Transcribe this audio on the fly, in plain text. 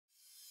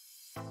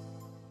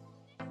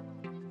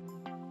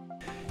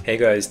Hey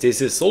guys,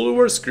 this is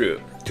Solidworks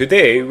group.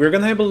 Today we're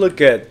gonna have a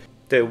look at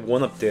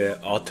one of the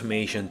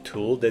automation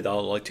tool that I'd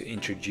like to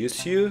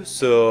introduce you.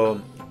 So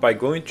by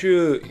going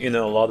through a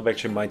lot of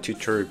actually my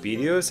tutorial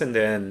videos, and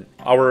then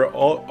our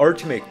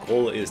ultimate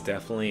goal is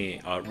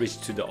definitely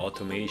reach to the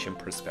automation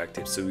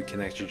perspective, so we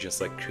can actually just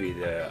like create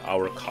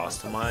our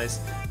customized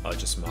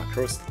just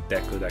macros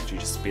that could actually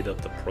just speed up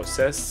the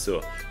process.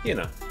 So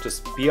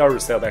just be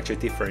ourselves, actually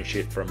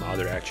differentiate from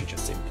other actually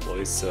just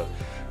employees. So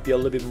be a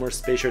little bit more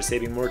spatial,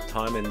 saving more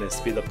time, and then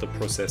speed up the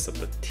process of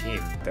the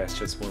team. That's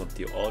just one of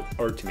the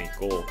ultimate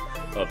goal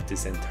of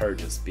this entire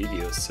just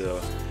video. So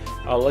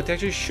I'd like to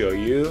actually show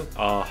you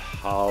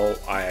how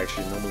I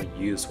actually normally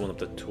use one of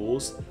the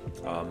tools.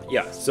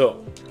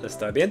 So let's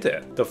dive into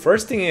it. The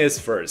first thing is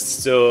first,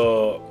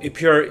 so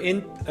if you're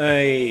in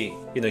a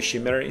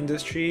sheet metal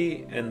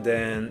industry, and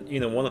then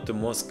one of the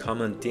most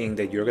common thing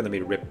that you're going to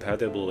be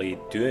repetitively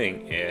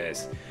doing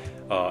is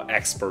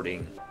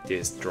exporting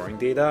this drawing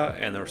data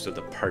and also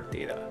the part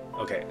data.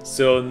 Okay,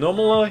 so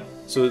normally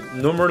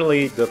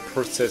the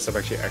process of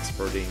actually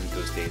exporting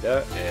those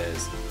data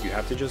is you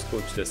have to just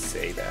go to the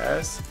save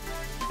as,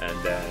 and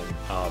then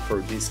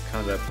for this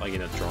kind of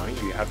drawing,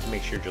 you have to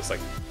make sure just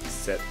like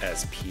set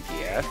as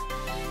PDF,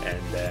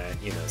 and then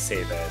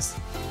save as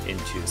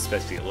into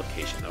specific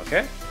location.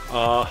 Okay,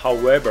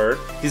 however,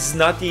 this is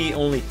not the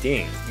only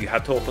thing. You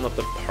have to open up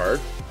the part,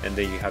 and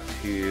then you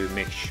have to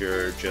make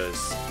sure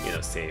just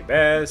save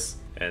as,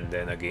 and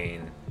then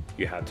again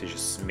you have to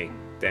just make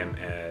them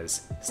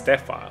as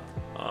step file.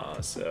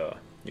 So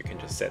you can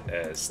just set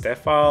as step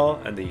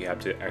file, and then you have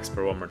to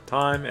export one more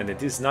time. And then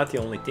this is not the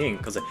only thing,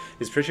 because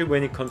especially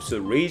when it comes to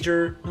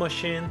razor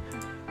machine,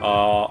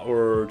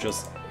 or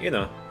just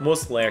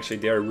mostly actually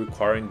they are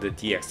requiring the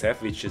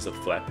DXF, which is a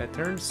flat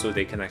pattern, so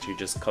they can actually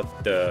just cut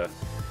the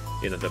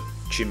the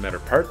sheet metal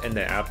part, and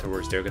then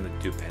afterwards they're gonna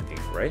do painting,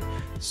 right?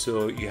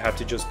 So you have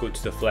to just go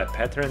to the flat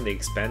pattern, they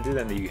expand it,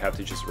 and then you have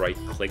to just right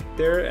click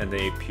there, and then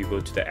if you go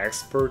to the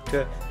export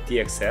to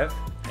DXF,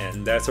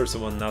 and that's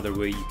also another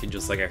way you can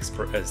just like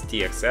export as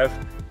DXF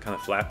kind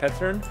of flat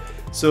pattern.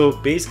 So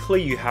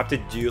basically you have to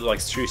do like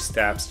 3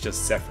 steps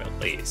just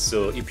separately.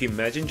 So if you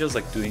imagine just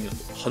like doing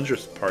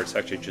hundreds of parts,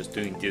 actually just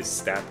doing this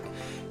step,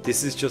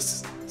 this is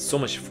just so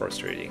much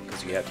frustrating,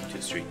 because you have to do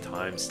 3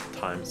 times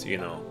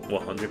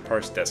 100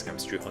 parts, that's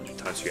comes 300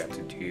 times. You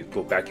have to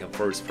go back and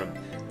forth from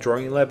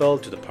drawing level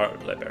to the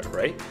part level,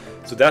 right?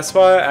 So that's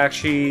why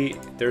actually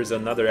there's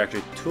another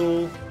actually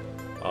tool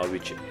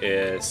which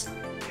is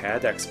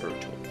CAD export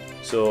tool.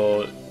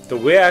 So the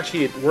way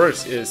actually it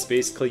works is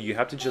basically you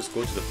have to just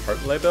go to the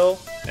part level,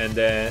 and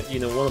then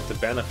one of the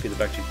benefits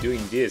of actually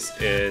doing this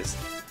is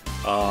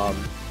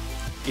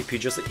if you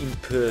just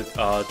input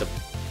the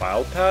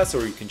file path,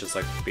 or you can just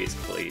like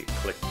basically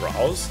click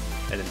browse,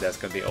 and then that's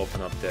gonna be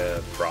open up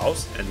the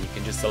browse, and you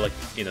can just select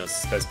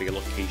specific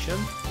location.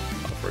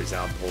 For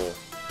example,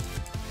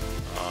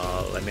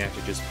 let me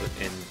actually just put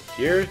in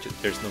here,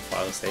 there's no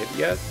file saved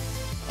yet,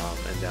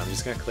 and then I'm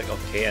just gonna click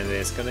OK, and then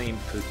it's gonna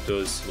input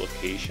those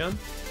location.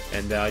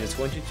 And then I just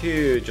want you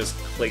to just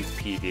click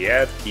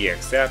PDF,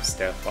 DXF,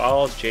 step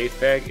file,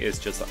 JPEG is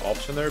just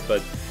optional,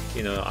 but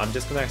I'm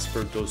just gonna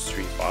export those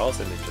 3 files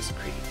and then just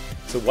create.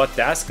 So what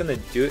that's gonna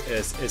do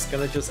is it's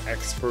gonna just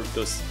export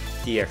those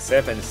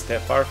DXF and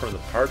step file from the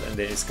part, and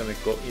then it's gonna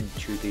go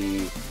into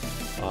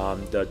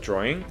the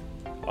drawing,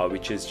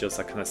 which is just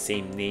a kind of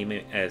same name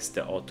as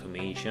the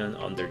automation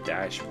under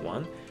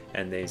 -1,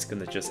 and then it's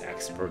gonna just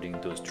exporting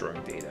those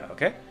drawing data.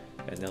 Okay,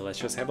 and then let's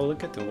just have a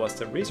look at what's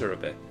the result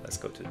of it. Let's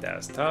go to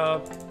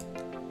desktop,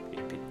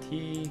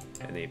 APT,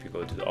 and then if you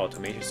go to the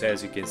automation, so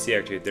as you can see,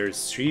 actually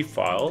there's 3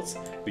 files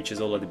which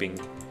is already being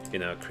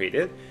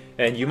created.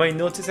 And you might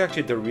notice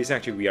actually the reason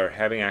actually we are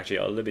having actually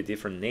a little bit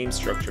different name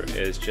structure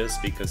is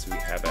just because we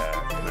have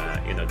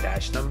a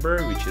dash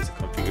number, which is a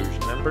configuration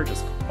number,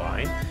 just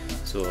combined.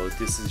 So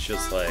this is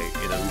just like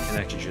we can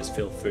actually just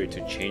feel free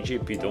to change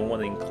it if we don't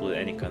want to include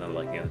any kind of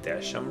like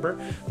dash number.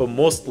 But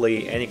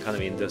mostly any kind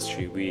of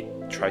industry, we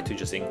try to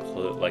just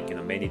include like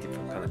many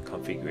different kind of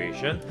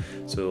configuration.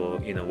 So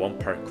one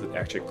part could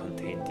actually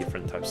contain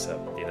different types of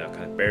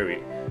kind of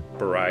very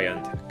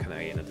variant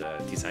kind of the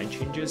design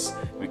changes.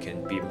 We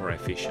can be more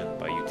efficient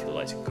by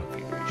utilizing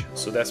configuration.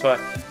 So that's why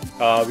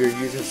we're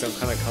using some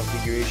kind of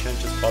configuration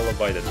just followed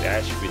by the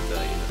dash with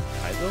the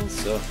title.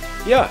 So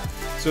yeah,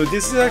 so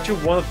this is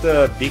actually one of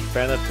the big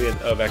benefits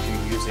of actually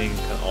using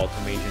an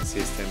automation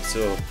system.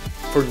 So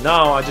for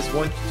now, I just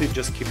want you to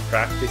just keep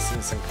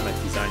practicing some kind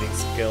of designing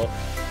skill,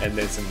 and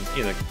then some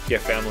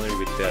get familiar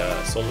with the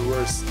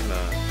Solidworks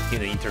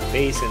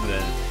interface,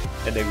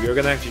 and then we're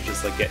gonna actually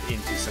just like get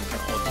into some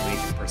kind of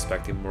automation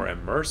perspective more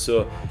and more.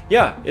 So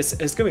yeah,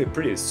 it's gonna be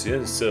pretty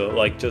soon. So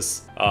like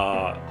just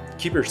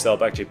keep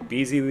yourself actually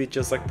busy with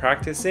just like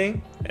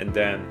practicing, and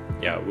then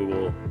yeah, we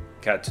will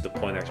get to the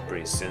point actually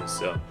pretty soon.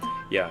 So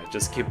yeah,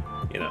 just keep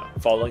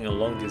following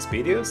along these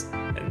videos,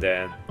 and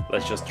then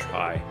let's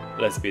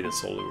be the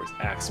Solidworks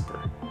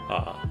expert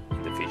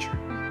in the future.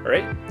 All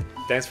right,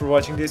 thanks for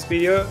watching this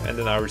video, and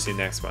then I will see you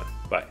next one.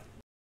 Bye.